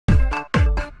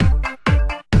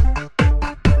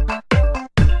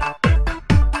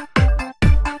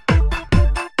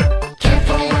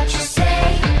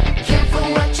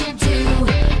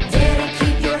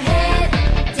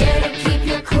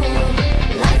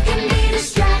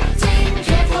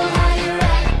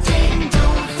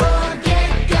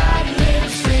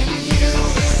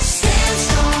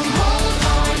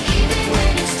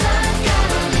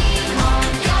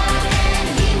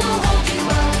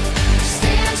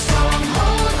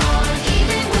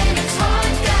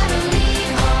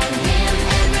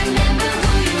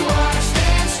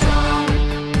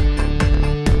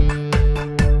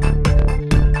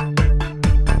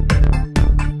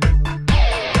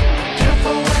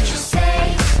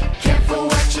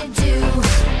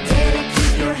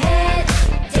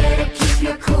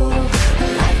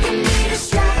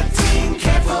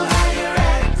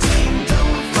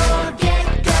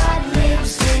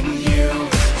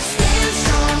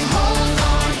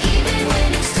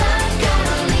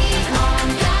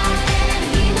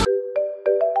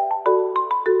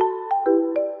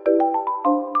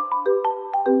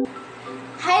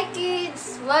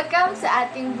sa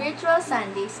ating virtual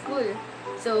Sunday School.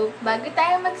 So, bago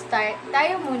tayo mag-start,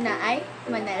 tayo muna ay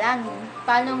manalangin.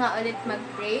 Paano nga ulit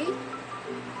mag-pray?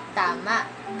 Tama.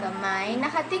 Kamay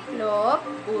nakatiklop,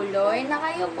 ulo ay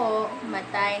nakayuko,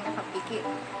 mata ay nakapikit.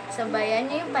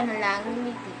 Sabayan niyo yung panalangin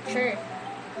ni Teacher.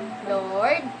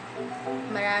 Lord,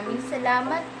 maraming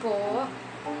salamat po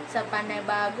sa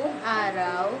panibagong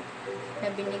araw na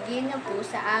binigay niyo po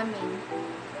sa amin.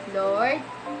 Lord,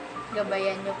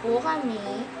 gabayan niyo po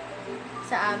kami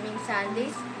sa aming Sunday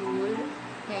School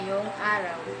ngayong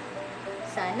araw.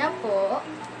 Sana po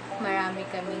marami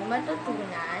kaming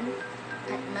matutunan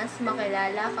at mas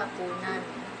makilala ka po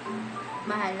namin.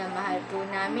 Mahal na mahal po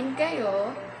namin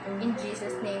kayo. In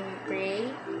Jesus' name we pray.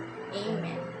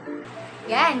 Amen.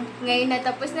 Yan, ngayon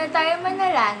natapos na tayo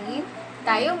manalangin,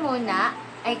 tayo muna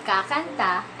ay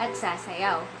kakanta at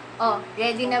sasayaw. Oh,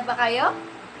 ready na ba kayo?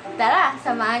 Tara,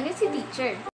 samahan niyo si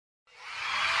Teacher.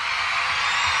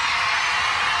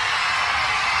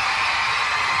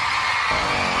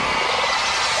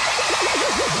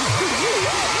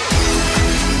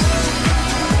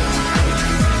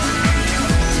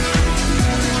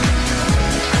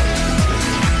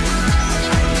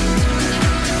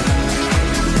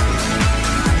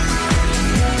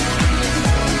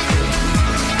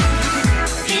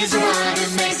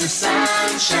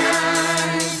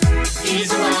 He's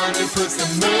the one who puts the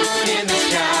moon in the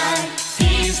sky.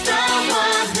 He's the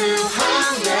one who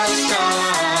hung the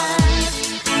stars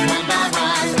one by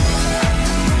one.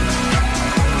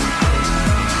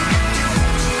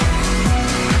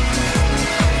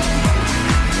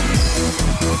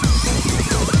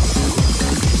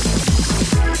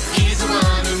 He's the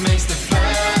one who makes the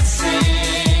birds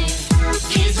sing.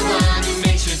 He's the one who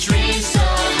makes your dreams so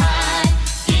high.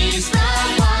 He's the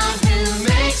one who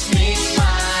makes me smile.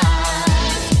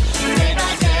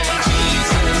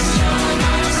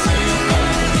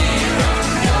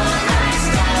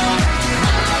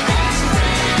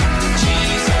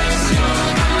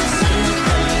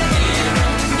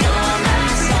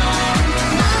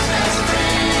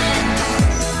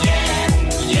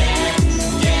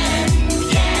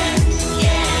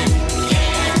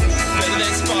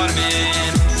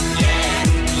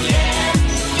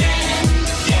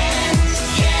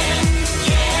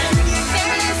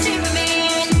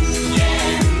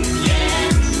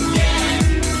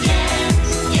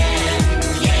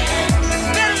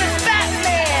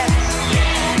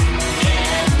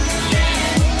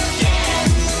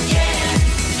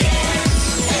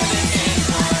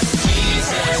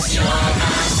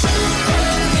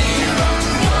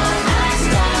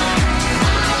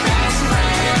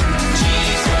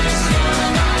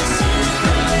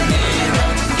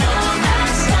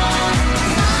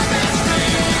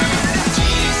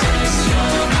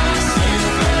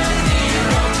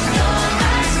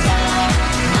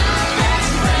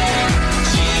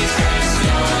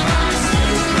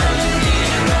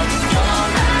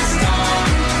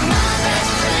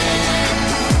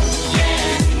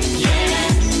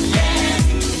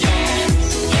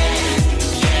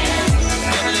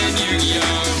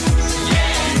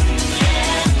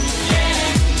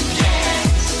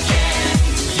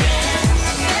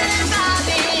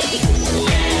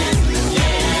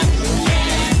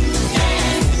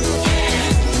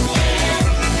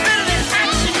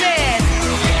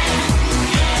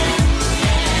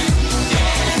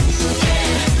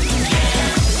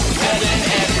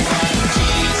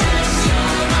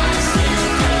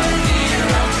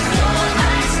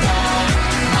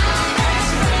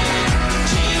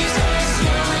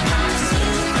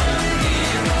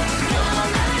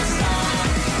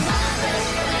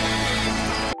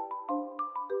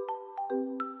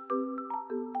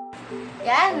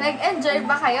 Yan, nag-enjoy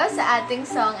ba kayo sa ating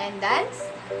song and dance?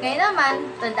 Ngayon naman,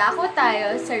 tadako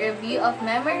tayo sa review of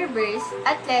memory verse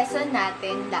at lesson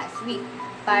natin last week.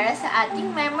 Para sa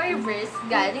ating memory verse,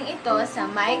 galing ito sa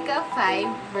Micah 5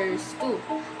 verse 2.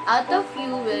 Out of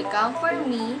you will come for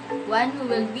me one who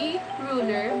will be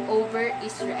ruler over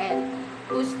Israel,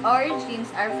 whose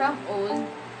origins are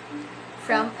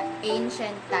from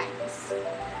ancient times.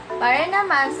 Para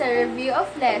naman sa review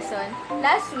of lesson,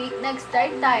 last week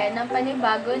nag-start tayo ng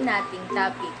panibago nating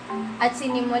topic at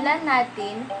sinimulan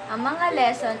natin ang mga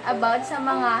lesson about sa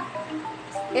mga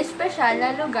espesyal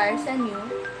na lugar sa New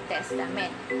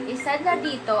Testament. Isa na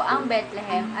dito ang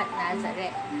Bethlehem at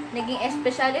Nazareth. Naging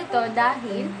espesyal ito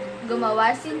dahil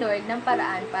gumawa si Lord ng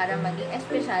paraan para maging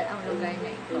espesyal ang lugar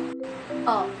na ito.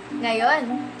 Ngayon,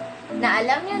 na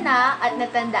alam nyo na at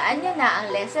natandaan nyo na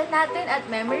ang lesson natin at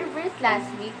memory verse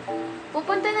last week,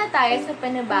 pupunta na tayo sa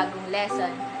panibagong lesson.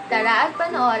 Tara at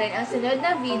panoorin ang sunod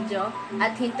na video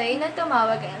at hintayin na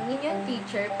tumawag ang inyong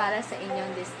teacher para sa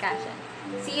inyong discussion.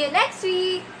 See you next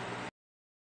week!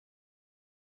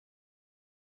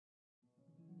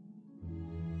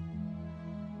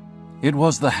 It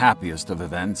was the happiest of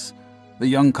events. The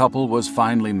young couple was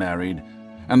finally married,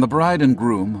 and the bride and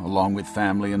groom, along with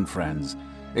family and friends,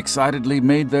 excitedly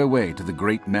made their way to the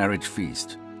great marriage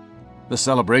feast. The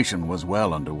celebration was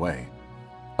well underway.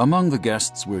 Among the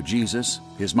guests were Jesus,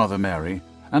 his mother Mary,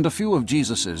 and a few of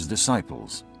Jesus'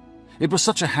 disciples. It was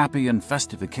such a happy and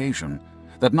festive occasion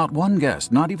that not one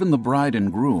guest, not even the bride and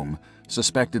groom,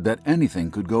 suspected that anything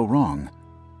could go wrong.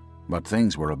 But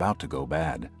things were about to go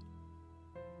bad.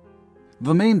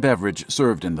 The main beverage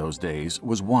served in those days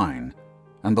was wine,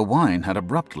 and the wine had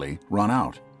abruptly run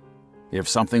out. If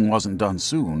something wasn't done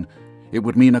soon, it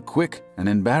would mean a quick and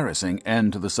embarrassing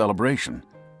end to the celebration.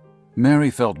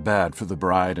 Mary felt bad for the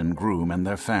bride and groom and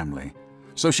their family,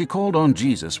 so she called on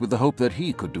Jesus with the hope that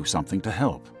he could do something to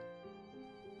help.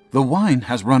 "The wine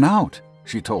has run out,"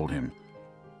 she told him.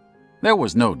 There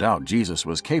was no doubt Jesus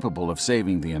was capable of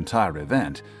saving the entire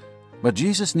event, but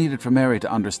Jesus needed for Mary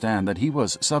to understand that he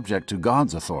was subject to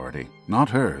God's authority,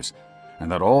 not hers,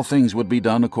 and that all things would be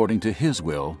done according to his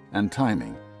will and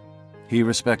timing. He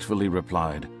respectfully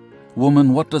replied,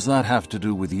 "Woman, what does that have to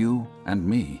do with you and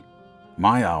me?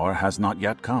 My hour has not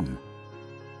yet come."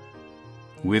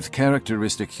 With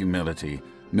characteristic humility,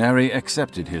 Mary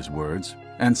accepted his words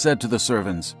and said to the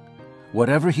servants,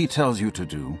 "Whatever he tells you to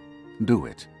do, do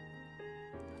it."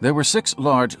 There were 6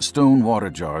 large stone water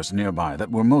jars nearby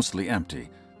that were mostly empty.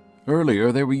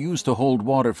 Earlier, they were used to hold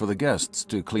water for the guests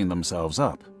to clean themselves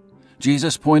up.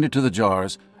 Jesus pointed to the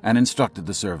jars and instructed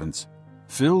the servants,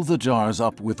 "Fill the jars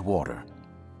up with water."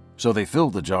 So they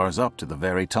filled the jars up to the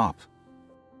very top.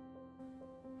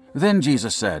 Then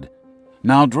Jesus said,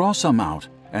 "Now draw some out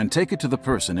and take it to the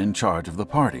person in charge of the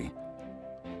party."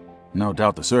 No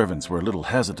doubt the servants were a little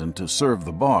hesitant to serve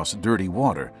the boss dirty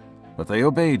water, but they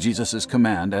obeyed Jesus'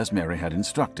 command as Mary had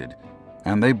instructed,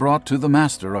 and they brought to the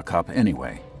master a cup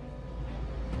anyway.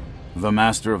 The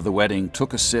master of the wedding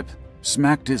took a sip,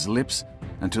 smacked his lips,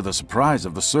 and to the surprise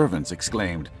of the servants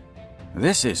exclaimed,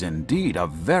 "This is indeed a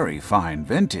very fine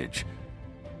vintage."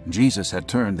 Jesus had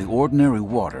turned the ordinary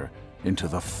water into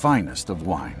the finest of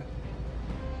wine.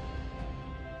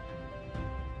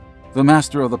 The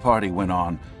master of the party went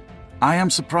on, "I am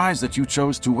surprised that you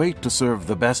chose to wait to serve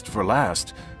the best for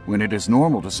last, when it is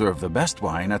normal to serve the best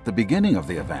wine at the beginning of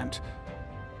the event."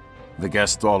 The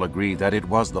guests all agreed that it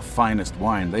was the finest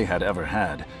wine they had ever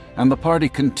had, and the party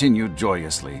continued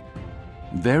joyously.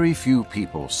 Very few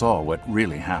people saw what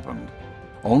really happened.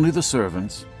 Only the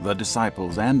servants, the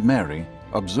disciples, and Mary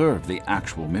observed the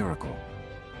actual miracle.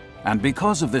 And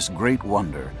because of this great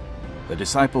wonder, the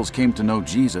disciples came to know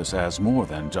Jesus as more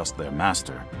than just their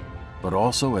master, but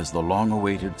also as the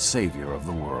long-awaited Savior of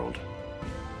the world.